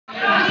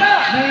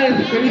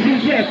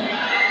finishing shot.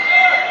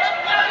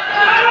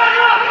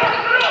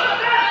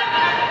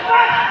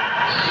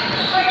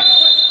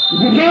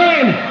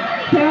 Foul!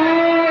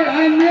 Foul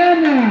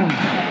Anyana!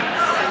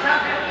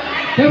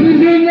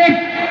 Finishing net!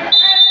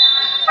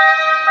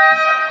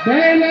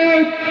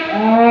 Bailout!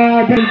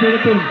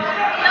 Betul.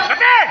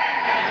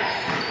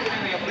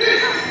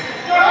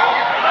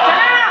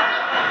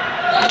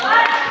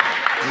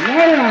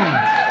 Lara!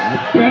 A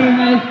very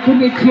nice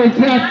connection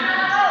shot.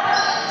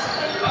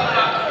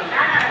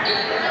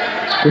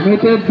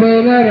 Committed by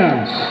Lara.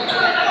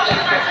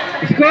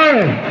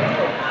 Score!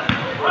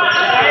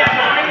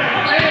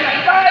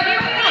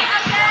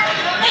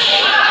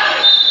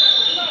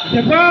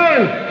 The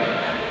ball!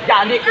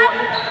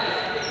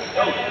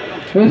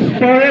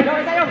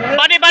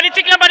 Body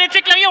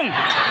check lang yung.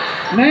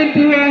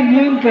 91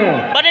 Yonko.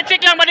 Body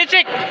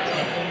check.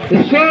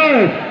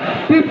 Score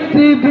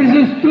 50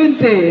 versus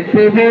 20 in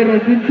favor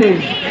of Ginting.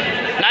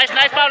 Nice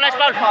foul.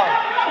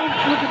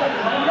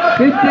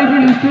 50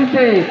 versus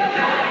 20.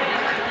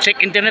 Check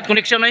internet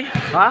connection ay.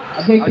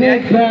 A big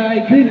hit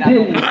by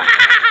Ginting.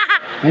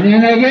 And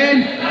then again,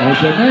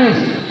 Ojones.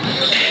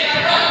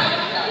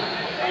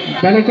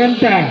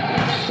 Balikanta.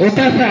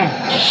 Otasa.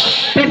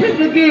 Pasok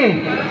lagi.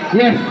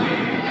 Yes.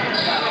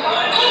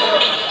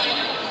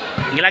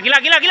 Gila.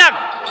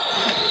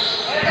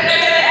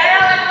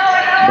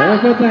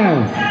 Balikanta.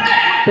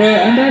 Ke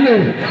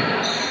Andalus.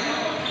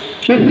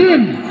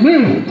 Persin.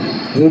 Miss.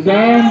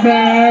 Rebound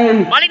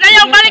by. Balik na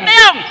yung.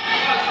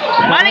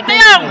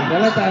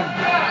 Balatan.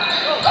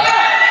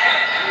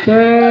 So,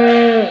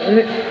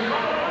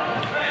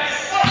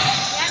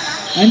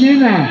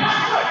 Anyana.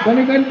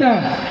 Balikanta.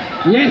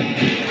 Yes.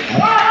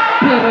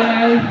 Very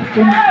nice.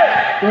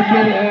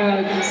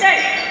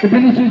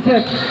 Finishing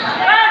set.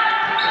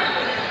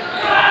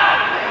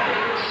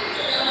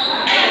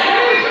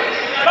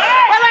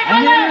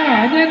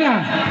 Anyana.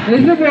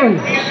 There's the ball.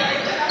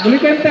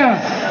 Balikanta.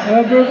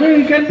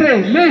 Broken country.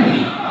 Miss.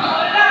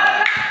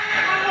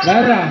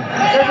 Lara.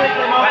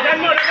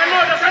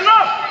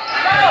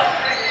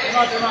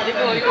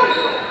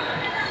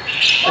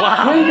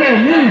 Wow.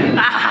 Miss.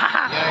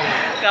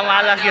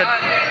 Kamalas yun.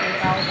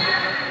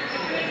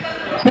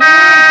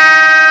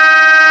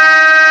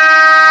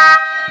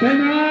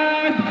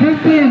 Penat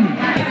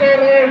 15.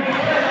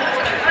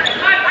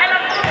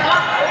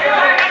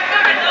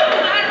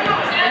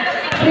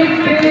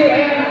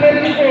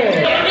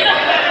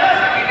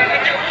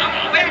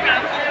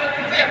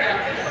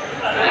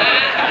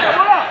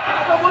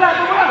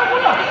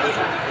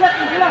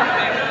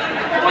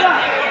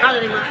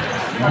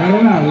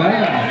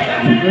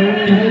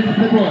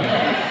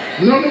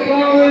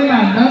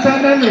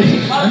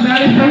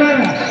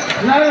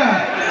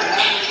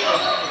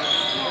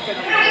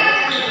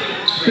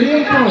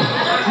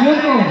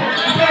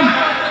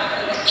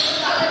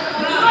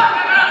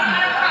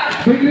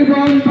 Big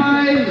rebound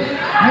by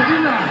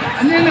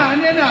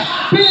Anyana.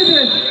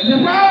 Finishes the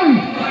foul.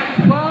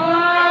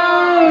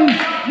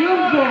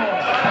 Yunko.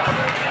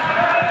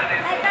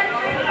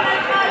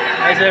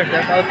 Hi sir,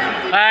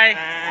 hi.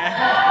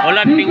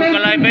 Wala hindi ko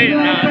ka-live eh.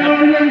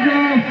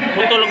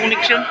 Puto lang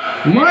connection.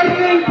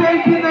 Warning for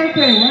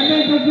penalty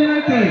again.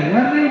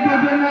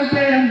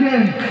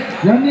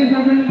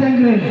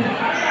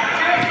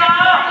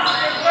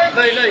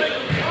 Loy.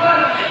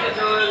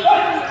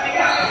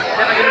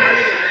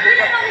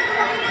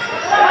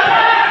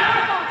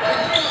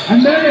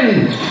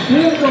 Andale,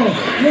 Yunko.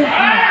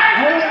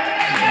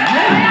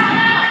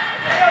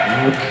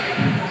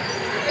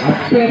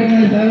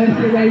 Akhirnya saya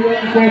sudah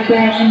Yunko ke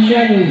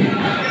Andale.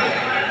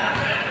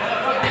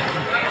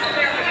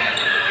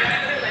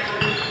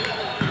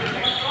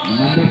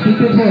 Number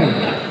 54.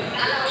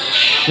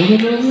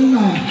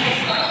 Kedua-duanya.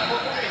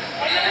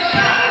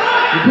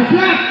 Itu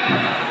flat.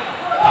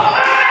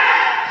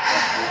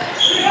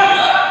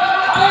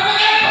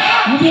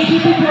 Number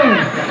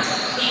 54.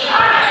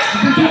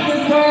 Itu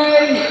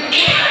by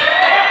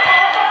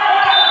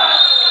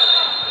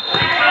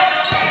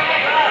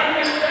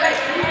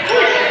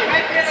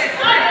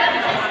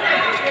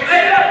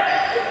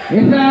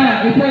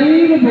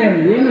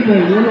It's a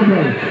yellow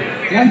ball.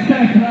 Last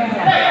time.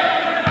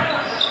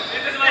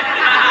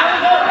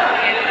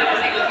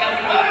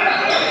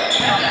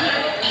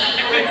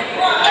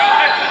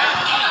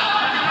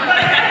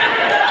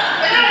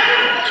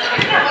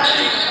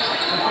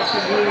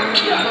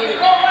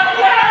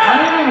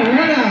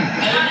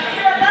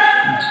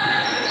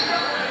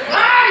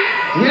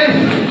 Yes.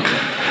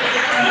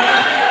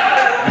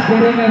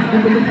 Corona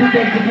kembali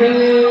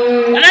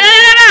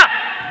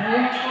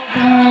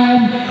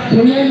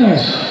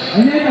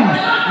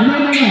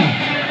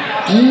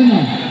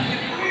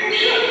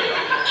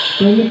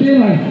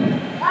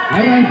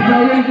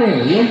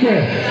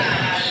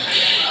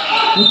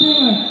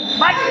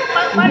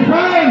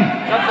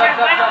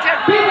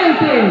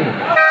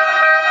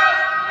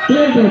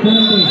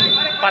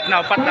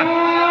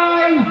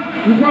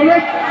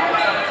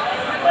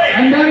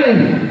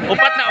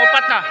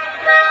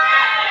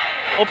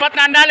Upat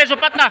na Andales.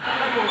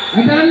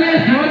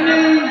 Andales,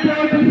 warning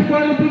for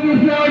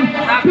disqualification,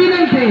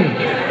 penalty.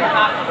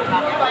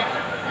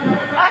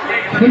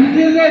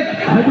 Set.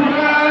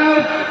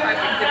 Hadurat.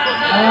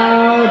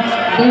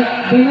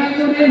 Dengan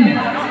mo rin.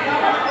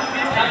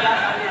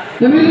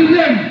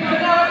 Division.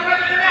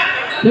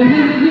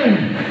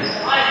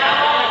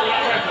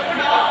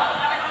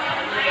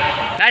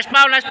 Nice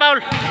foul, nice foul.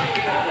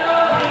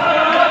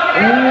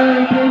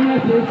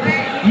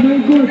 No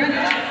good.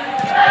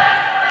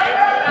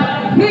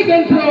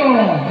 Second throw.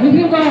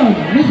 Missing ball.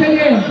 Miss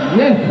again.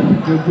 Yes.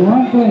 Good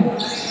 1 point.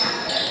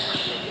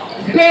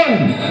 Score.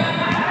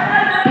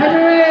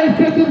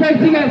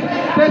 35 seconds.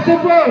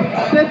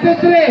 34.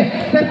 33.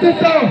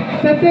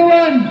 32.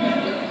 31.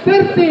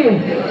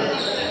 30.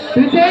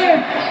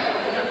 28.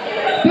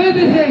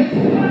 26.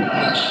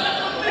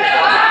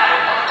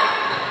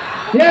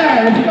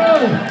 Yeah, let's go.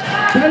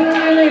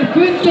 20,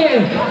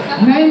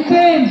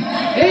 19,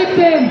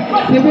 18,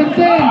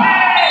 17.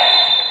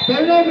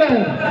 Turnover.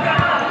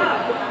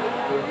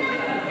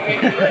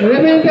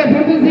 Remainder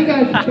 14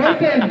 seconds.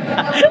 14.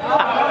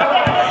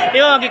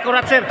 Yo,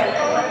 gikurat sir. 14.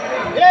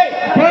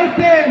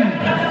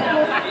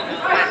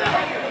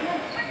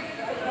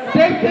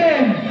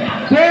 13.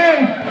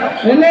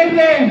 12.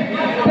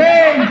 11.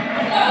 10.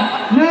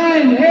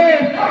 9,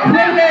 8,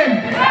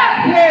 7,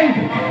 6,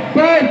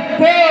 5,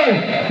 4,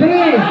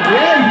 3,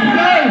 yes.